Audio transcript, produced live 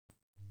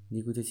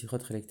d'écouter Sichot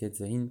Relektet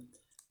Zahin,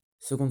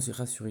 seconde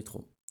Sikha sur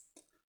Yitro.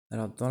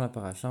 Alors dans la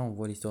paracha, on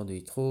voit l'histoire de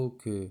Yitro,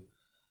 que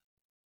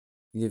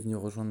il est venu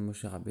rejoindre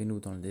Moshe Rabbeinu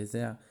dans le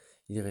désert,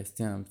 il est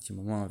resté un petit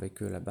moment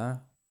avec eux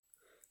là-bas,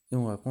 et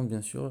on raconte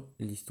bien sûr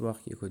l'histoire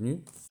qui est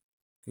connue,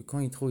 que quand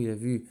Yitro il a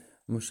vu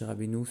Moshe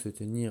Rabbeinu se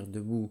tenir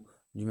debout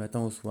du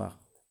matin au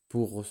soir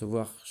pour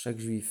recevoir chaque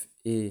juif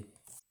et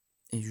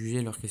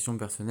juger leurs questions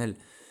personnelles,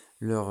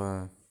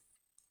 leurs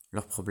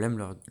leurs problèmes,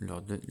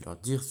 leur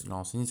dire, leur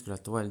enseigner ce que la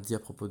Torah elle dit à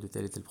propos de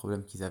tel et tel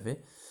problème qu'ils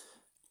avaient.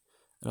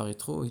 Alors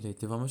Yitro, il a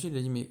été voir Moshe, il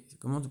a dit mais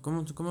comment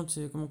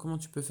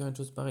tu peux faire une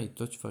chose pareille?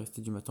 Toi tu vas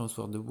rester du matin au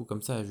soir debout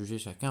comme ça à juger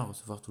chacun, à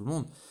recevoir tout le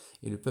monde,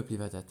 et le peuple il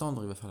va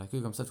t'attendre, il va faire la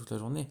queue comme ça toute la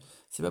journée.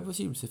 C'est pas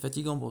possible, c'est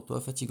fatigant pour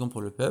toi, fatigant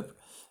pour le peuple.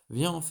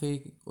 Viens, on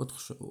fait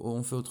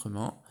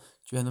autrement.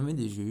 Tu vas nommer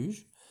des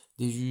juges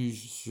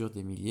sur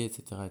des milliers,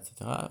 etc.,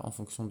 en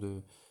fonction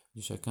de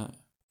chacun,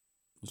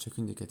 de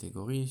chacune des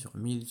catégories, sur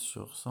 1000,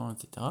 sur 100,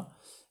 etc.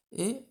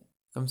 Et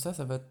comme ça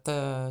va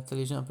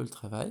t'alléger un peu le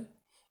travail.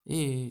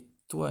 Et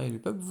toi et le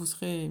peuple, vous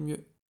serez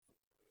mieux.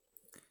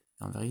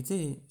 En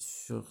vérité,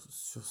 sur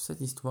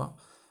cette histoire,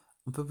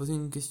 on peut poser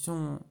une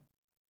question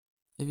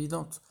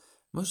évidente.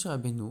 Moshe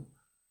Rabbeinu,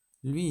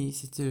 lui,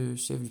 c'était le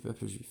chef du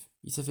peuple juif.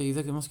 Il savait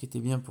exactement ce qui était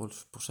bien pour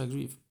chaque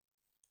juif.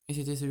 Et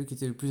c'était celui qui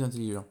était le plus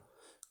intelligent.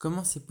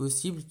 Comment c'est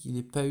possible qu'il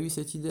n'ait pas eu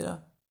cette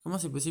idée-là? Comment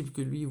c'est possible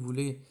que lui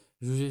voulait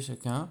juger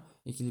chacun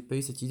et qu'il n'ait pas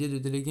eu cette idée de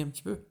déléguer un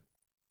petit peu?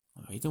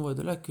 En vérité, on voit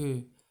de là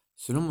que,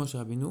 selon Moshe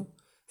Rabbeinu,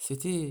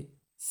 c'était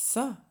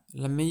ça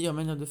la meilleure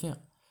manière de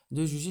faire,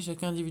 de juger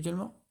chacun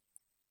individuellement.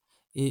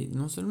 Et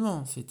non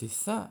seulement c'était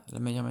ça la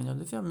meilleure manière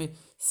de faire, mais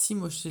si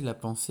Moshe l'a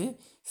pensé,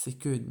 c'est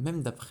que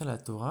même d'après la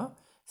Torah,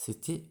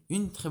 c'était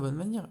une très bonne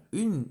manière,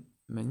 une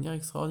manière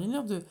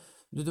extraordinaire de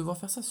devoir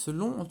faire ça,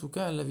 selon en tout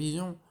cas la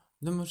vision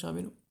de Moshe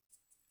Rabbeinu.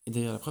 Et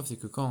d'ailleurs, la preuve, c'est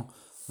que quand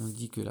on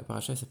dit que la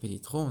paracha s'appelle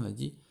Yitro, on a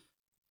dit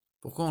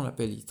pourquoi on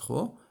l'appelle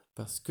Yitro?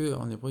 Parce que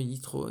en hébreu,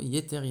 Yitro,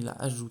 Yeter, il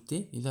a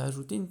ajouté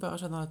une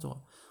paracha dans la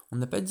Torah. On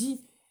n'a pas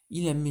dit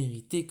il a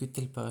mérité que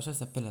telle paracha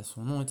s'appelle à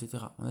son nom,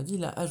 etc. On a dit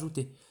il a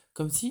ajouté.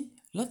 Comme si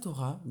la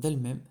Torah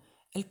d'elle-même,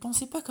 elle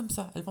pensait pas comme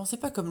ça, elle pensait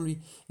pas comme lui.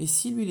 Et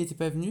si lui, il n'était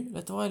pas venu,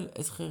 la Torah,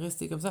 elle serait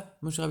restée comme ça.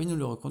 Moshe Rabbeinu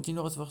le continue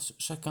à recevoir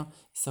chacun.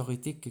 Ça aurait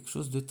été quelque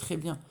chose de très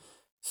bien.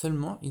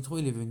 Seulement, Yitro,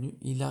 il est venu,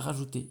 il a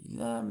rajouté.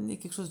 Il a amené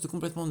quelque chose de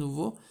complètement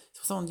nouveau. C'est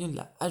pour ça qu'on dit qu'il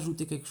a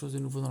ajouté quelque chose de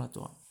nouveau dans la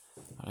Torah.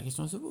 Alors la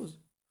question elle se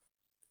pose.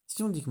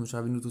 Si on dit que Moshe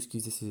Rabbeinu, tout ce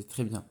qu'il faisait, c'était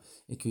très bien,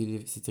 et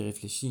qu'il s'était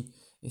réfléchi,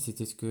 et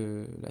c'était ce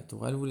que la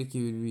Torah elle voulait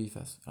qu'il lui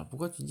fasse, alors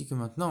pourquoi tu dis que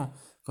maintenant,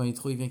 quand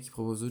il vient qu'il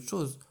propose autre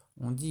chose,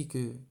 on dit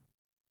que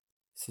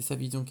c'est sa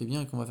vision qui est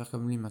bien et qu'on va faire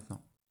comme lui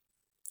maintenant?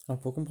 Alors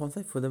pour comprendre ça,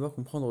 il faut d'abord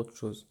comprendre autre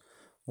chose.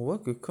 On voit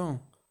que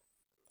quand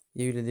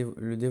il y a eu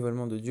le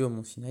dévoilement de Dieu au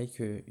mont Sinaï,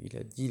 qu'il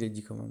a dit les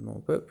 10 commandements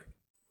au peuple,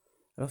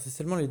 alors c'est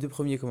seulement les 2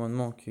 premiers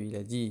commandements qu'il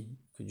a dit,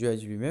 que Dieu a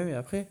dit lui-même, et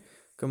après,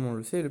 comme on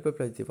le sait, le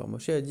peuple a été voir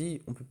Moshe, a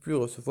dit, on peut plus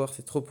recevoir,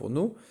 c'est trop pour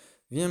nous,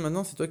 viens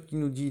maintenant, c'est toi qui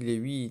nous dis les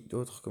 8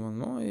 autres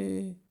commandements,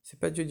 et c'est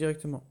pas Dieu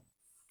directement.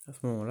 À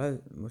ce moment-là,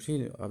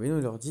 Rabbeinu,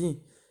 il leur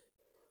dit,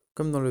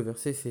 comme dans le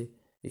verset, c'est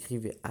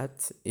écrivez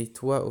hâte et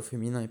toi au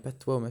féminin et pas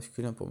toi au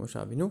masculin pour Moshe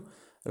Rabbeinu.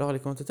 Alors les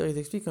commentateurs, ils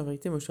expliquent qu'en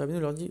vérité, Moshe Rabbeinu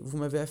leur dit, vous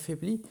m'avez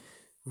affaibli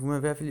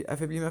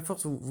ma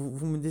force,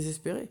 vous me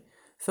désespérez.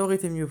 Ça aurait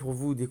été mieux pour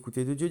vous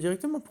d'écouter de Dieu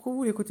directement. Pourquoi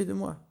vous l'écoutez de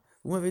moi?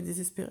 Vous m'avez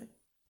désespéré.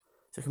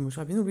 C'est-à-dire que Moshe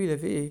Rabbeinu, lui, il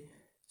avait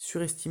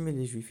surestimé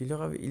les Juifs.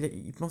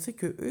 Il pensait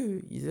que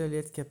eux, ils allaient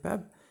être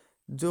capables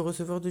de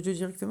recevoir de Dieu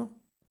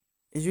directement.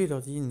 Et Dieu, il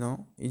leur dit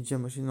non. Il dit à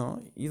Moshe, non,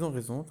 ils ont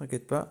raison,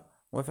 t'inquiète pas,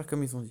 on va faire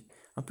comme ils ont dit.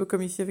 Un peu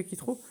comme ici avec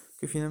Yitro,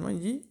 que finalement il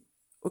dit,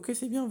 ok,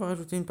 c'est bien, on va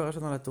rajouter une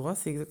paracha dans la Torah,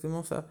 c'est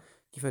exactement ça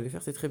qu'il fallait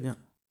faire, c'est très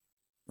bien.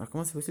 Alors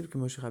comment c'est possible que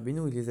Moshe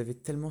Rabbeinu, il les avait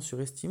tellement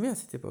surestimés à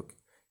cette époque?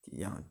 Il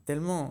y a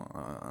tellement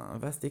un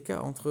vaste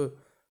écart entre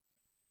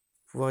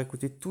pouvoir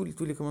écouter tous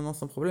les commandements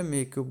sans problème,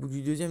 mais qu'au bout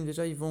du deuxième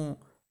déjà, ils vont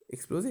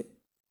exploser.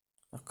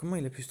 Alors comment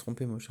il a pu se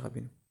tromper, Moshe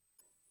Rabbeinu?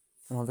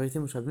 Alors en vérité,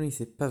 Moshe Rabbeinu, il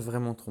s'est pas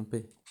vraiment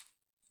trompé.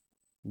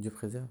 Dieu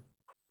préserve.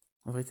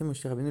 En vérité,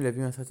 Moshe Rabbeinu, il a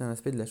vu un certain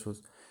aspect de la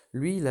chose.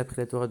 Lui, il a appris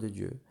la Torah de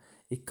Dieu.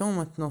 Et quand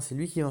maintenant c'est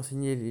lui qui va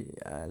enseigner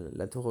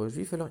la Torah aux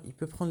Juifs, alors il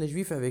peut prendre les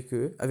Juifs avec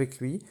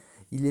lui,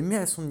 il les met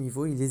à son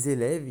niveau, il les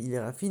élève, il les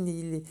raffine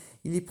et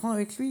il les prend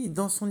avec lui,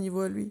 dans son niveau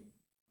à lui.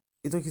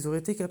 Et donc ils auraient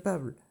été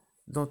capables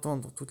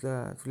d'entendre tous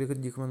les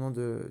codes du commandement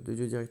de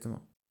Dieu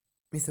directement.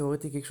 Mais ça aurait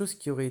été quelque chose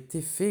qui aurait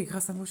été fait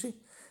grâce à Moshe.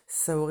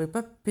 Ça aurait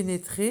pas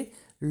pénétré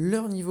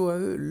leur niveau à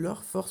eux,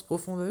 leur force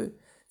profonde à eux,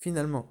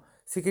 finalement.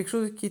 C'est quelque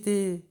chose qui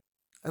était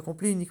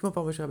accompli uniquement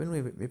par Moshe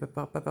Rabbeinu, mais pas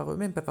par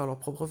eux-mêmes, pas par leur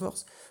propre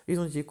force. Ils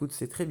ont dit, écoute,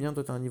 c'est très bien,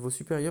 toi tu as un niveau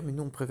supérieur, mais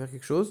nous on préfère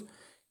quelque chose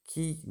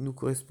qui nous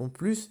correspond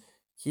plus,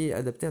 qui est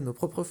adapté à nos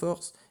propres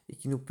forces et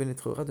qui nous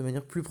pénétrera de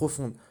manière plus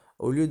profonde.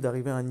 Au lieu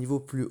d'arriver à un niveau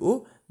plus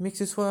haut, mais que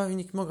ce soit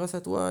uniquement grâce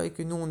à toi et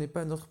que nous on n'ait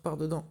pas notre part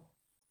dedans.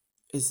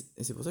 Et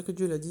c'est pour ça que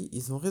Dieu l'a dit,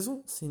 ils ont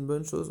raison, c'est une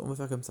bonne chose, on va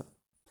faire comme ça.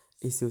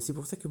 Et c'est aussi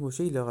pour ça que Moshe,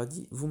 il leur a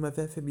dit, vous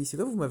m'avez affaibli. C'est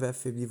quoi vous m'avez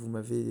affaibli?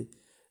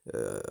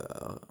 Euh,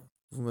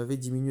 vous m'avez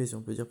diminué, si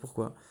on peut dire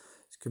pourquoi.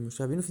 Parce que Moshe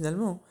Rabbeinu,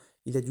 finalement,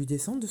 il a dû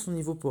descendre de son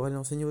niveau pour aller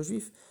enseigner aux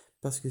Juifs.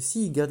 Parce que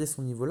s'il gardait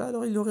son niveau là,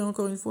 alors il aurait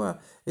encore une fois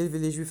élevé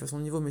les Juifs à son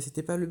niveau, mais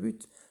c'était pas le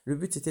but. Le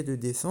but c'était de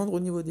descendre au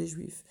niveau des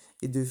Juifs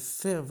et de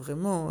faire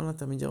vraiment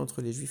l'intermédiaire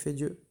entre les Juifs et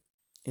Dieu.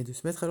 Et de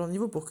se mettre à leur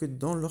niveau pour que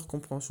dans leur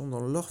compréhension,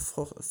 dans leur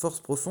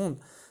force profonde,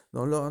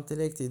 dans leur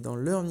intellect et dans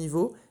leur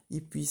niveau,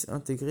 ils puissent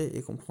intégrer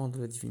et comprendre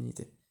la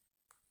divinité,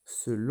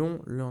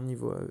 selon leur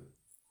niveau à eux.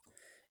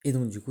 Et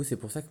donc du coup, c'est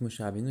pour ça que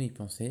Moshe Rabbeinu, il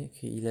pensait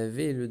qu'il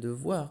avait le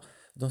devoir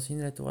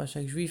d'enseigner la Torah à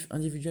chaque juif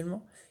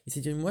individuellement. Il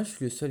s'est dit, moi je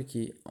suis le seul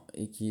qui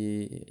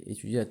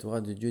étudie la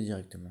Torah de Dieu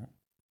directement.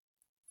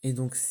 Et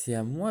donc c'est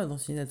à moi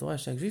d'enseigner la Torah à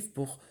chaque juif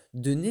pour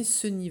donner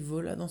ce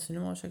niveau-là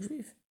d'enseignement à chaque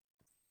juif.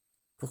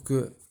 Pour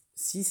que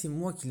si c'est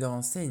moi qui leur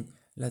enseigne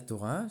la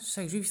Torah,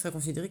 chaque juif sera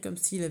considéré comme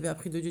s'il avait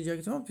appris de Dieu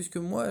directement, puisque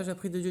moi j'ai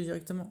appris de Dieu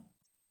directement.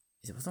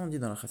 Et c'est pour ça qu'on dit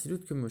dans la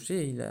Chassidoute que Moshe,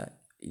 il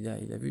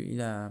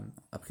a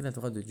appris la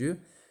Torah de Dieu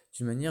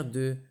d'une manière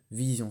de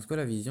vision. C'est quoi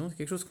la vision? C'est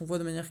quelque chose qu'on voit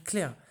de manière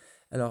claire.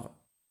 Alors,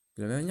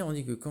 de la même manière, on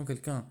dit que quand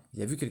quelqu'un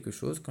il a vu quelque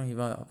chose, quand il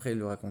va après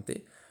le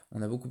raconter,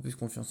 on a beaucoup plus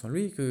confiance en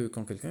lui que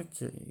quand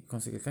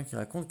c'est quelqu'un qui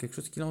raconte quelque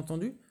chose qu'il a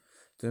entendu.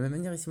 De la même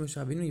manière, ici, Moshe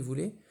Rabbeinu, il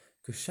voulait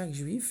que chaque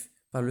juif,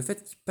 par le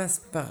fait qu'il passe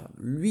par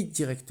lui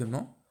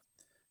directement,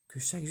 que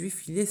chaque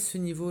juif, il ait ce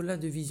niveau-là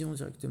de vision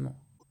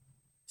directement.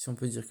 Si on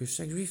peut dire que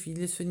chaque juif,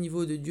 il ait ce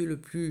niveau de Dieu le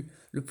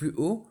plus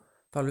haut,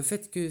 par le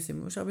fait que c'est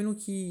Moshe Rabbeinu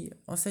qui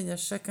enseigne à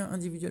chacun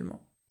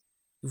individuellement.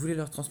 Il voulait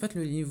leur transmettre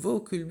le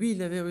niveau que lui,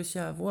 il avait réussi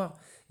à avoir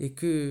et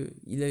qu'il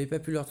n'avait pas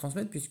pu leur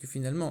transmettre puisque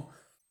finalement,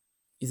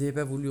 ils n'avaient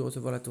pas voulu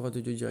recevoir la Torah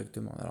de Dieu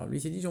directement. Alors lui,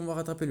 il s'est dit, on va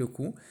rattraper le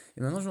coup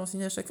et maintenant je vais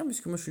enseigner à chacun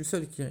puisque moi je suis le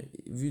seul qui a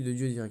vu de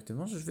Dieu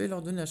directement. Je vais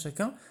leur donner à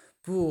chacun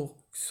pour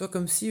que ce soit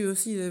comme si eux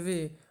aussi ils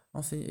avaient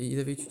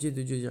étudié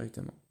de Dieu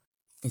directement.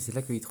 Et c'est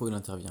là que Yitro il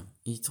intervient.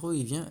 Et Yitro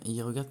il vient et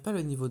il regarde pas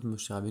le niveau de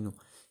Moshe Rabbeinu,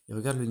 il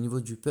regarde le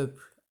niveau du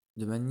peuple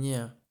de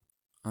manière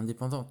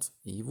indépendante.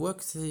 Et il voit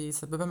que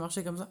ça peut pas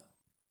marcher comme ça.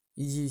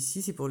 Il dit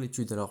si c'est pour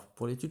l'étude, alors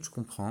pour l'étude je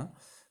comprends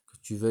que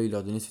tu veuilles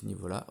leur donner ce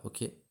niveau-là,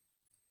 ok.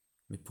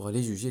 Mais pour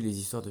aller juger les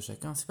histoires de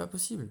chacun, c'est pas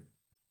possible.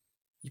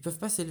 Ils peuvent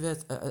pas s'élever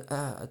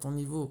à ton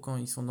niveau quand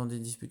ils sont dans des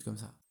disputes comme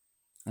ça.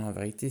 En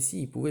vérité,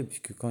 si, ils pouvaient,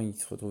 puisque quand ils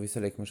se retrouvaient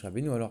seuls avec Moshe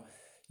Rabbeinu, alors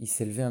ils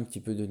s'élevaient un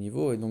petit peu de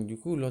niveau et donc du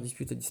coup leur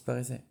dispute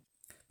disparaissait.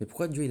 Mais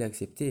pourquoi Dieu il a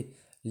accepté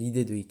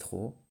l'idée de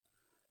Yitro?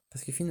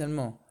 Parce que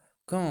finalement,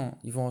 quand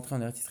ils vont rentrer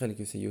en Eretz Israël et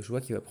que c'est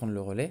Yoshua qui va prendre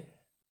le relais,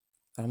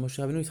 alors Moshe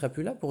Rabbeinu il sera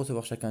plus là pour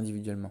recevoir chacun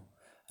individuellement.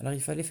 Alors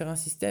il fallait faire un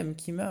système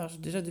qui marche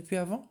déjà depuis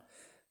avant.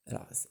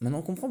 Alors maintenant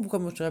on comprend pourquoi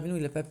Moshe Rabbeinu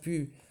il n'a pas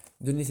pu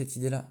donner cette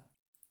idée-là.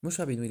 Moshe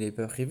Rabbeinu il n'avait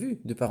pas prévu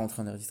de ne pas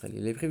rentrer en Eretz Israël.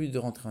 Il avait prévu de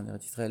rentrer en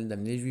Eretz Israël,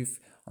 d'amener les Juifs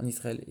en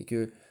Israël et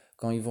que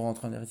quand ils vont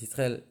rentrer en Eretz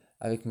Israël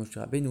avec Moshe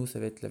Rabbeinu, ça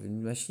va être la venue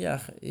de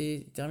Mashiach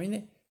et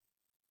terminé.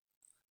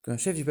 Qu'un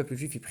chef du peuple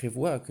juif il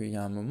prévoit qu'il y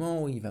a un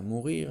moment où il va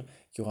mourir,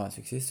 qu'il y aura un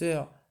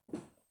successeur,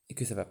 et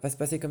que ça va pas se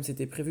passer comme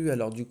c'était prévu.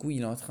 Alors du coup,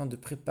 il est en train de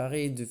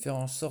préparer, de faire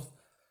en sorte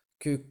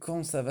que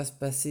quand ça va se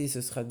passer,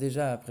 ce sera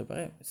déjà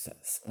préparé.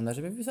 On n'a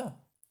jamais vu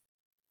ça.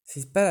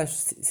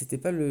 C'était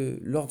pas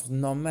l'ordre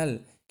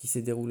normal qui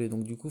s'est déroulé.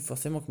 Donc du coup,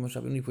 forcément que Moshe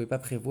Rabbeinu ne pouvait pas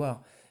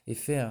prévoir et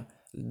faire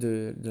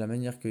de la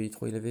manière que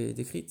Yitro il avait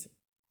décrite.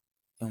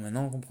 Et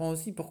maintenant, on comprend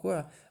aussi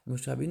pourquoi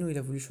Moshe Rabbeinu il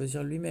a voulu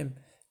choisir lui-même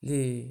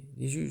les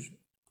juges.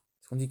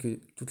 Parce qu'on dit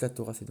que toute la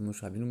Torah c'est de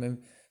Moshe Rabbeinu, même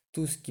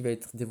tout ce qui va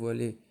être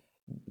dévoilé,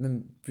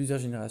 même plusieurs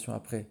générations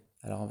après.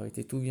 Alors en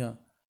vérité, tout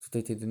a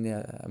été donné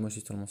à Moshe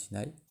sur le mont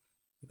Sinaï.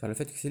 Et par le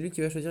fait que c'est lui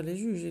qui va choisir les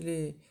juges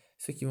et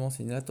ceux qui vont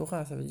enseigner la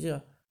Torah, ça veut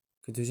dire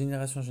que de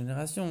génération en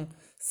génération,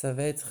 ça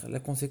va être la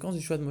conséquence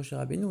du choix de Moshe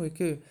Rabbeinu et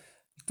que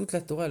toute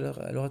la Torah,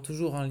 elle aura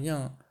toujours un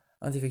lien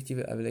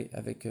indéfectible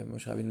avec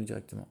Moshe Rabbeinu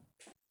directement.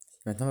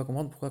 Maintenant, on va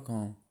comprendre pourquoi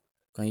quand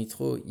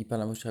Yitro il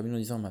parle à Moshe Rabbeinu en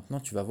disant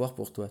maintenant tu vas voir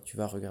pour toi, tu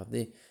vas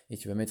regarder et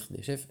tu vas mettre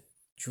des chefs,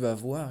 tu vas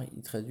voir,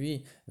 il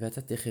traduit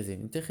Vata Techezé.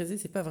 Une Techezé,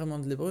 c'est pas vraiment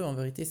de l'hébreu, en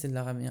vérité c'est de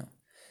l'araméen.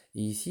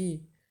 Et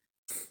ici,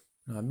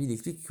 le rabbi il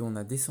explique qu'on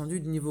a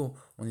descendu de niveau,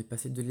 on est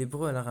passé de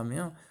l'hébreu à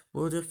l'araméen,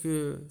 pour dire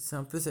que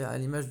c'est à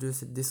l'image de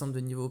cette descente de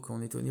niveau,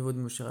 qu'on est au niveau de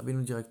Moshe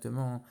Rabbeinu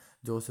directement,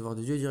 de recevoir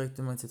de Dieu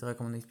directement, etc.,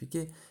 comme on a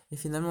expliqué, et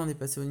finalement on est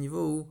passé au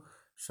niveau où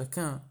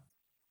chacun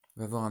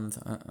va avoir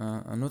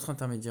un autre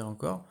intermédiaire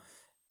encore,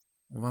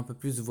 on va un peu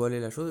plus voiler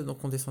la chose, et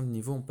donc on descend de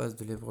niveau, on passe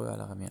de l'hébreu à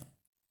l'araméen.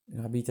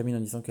 Le rabbi termine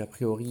en disant qu'a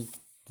priori,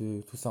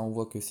 de tout ça, on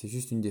voit que c'est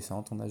juste une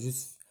descente, on a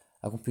juste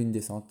accompli une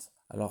descente,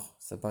 alors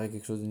ça paraît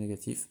quelque chose de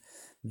négatif,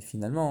 mais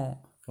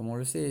finalement, comme on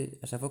le sait,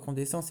 à chaque fois qu'on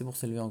descend, c'est pour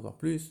s'élever encore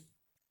plus,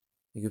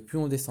 et que plus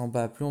on descend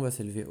bas, plus on va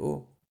s'élever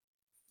haut,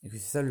 et que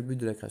c'est ça le but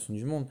de la création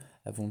du monde.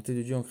 La volonté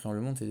de Dieu en créant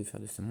le monde, c'est de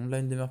faire de ce monde-là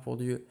une demeure pour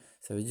Dieu.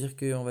 Ça veut dire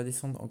qu'on va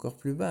descendre encore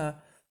plus bas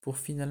pour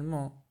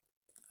finalement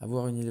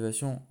avoir une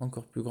élévation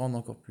encore plus grande,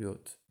 encore plus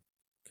haute.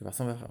 Que par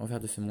ça, on va faire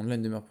de ce monde-là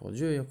une demeure pour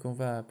Dieu et qu'on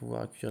va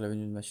pouvoir accueillir la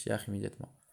venue de Mashiach immédiatement.